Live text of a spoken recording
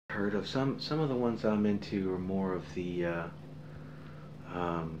Heard of some of the ones I'm into are more of the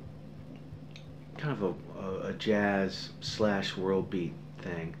um, kind of a jazz slash world beat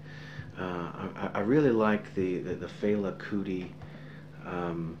thing. I really like the Fela Kuti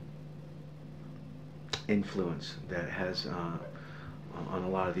um, influence that has on a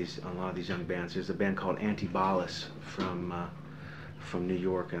lot of these young bands. There's a band called Antibalas from New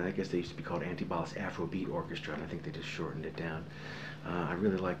York, and I guess they used to be called Antibalas Afrobeat Orchestra, and I think they just shortened it down. I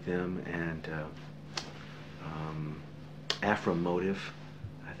really like them, and um, Afro Motive,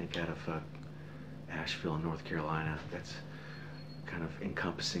 I think out of Asheville, North Carolina. That's kind of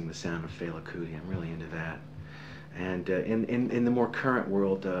encompassing the sound of Fela Kuti. I'm really into that. And in the more current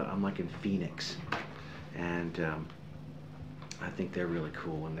world, I'm like in Phoenix, and I think they're really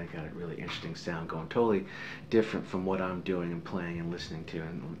cool, and they got a really interesting sound going, totally different from what I'm doing and playing and listening to.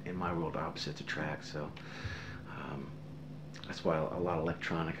 And in my world, opposites attract. So that's why a lot of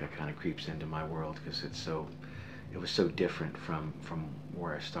electronica kind of creeps into my world, because it was so different from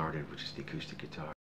where I started, which is the acoustic guitar.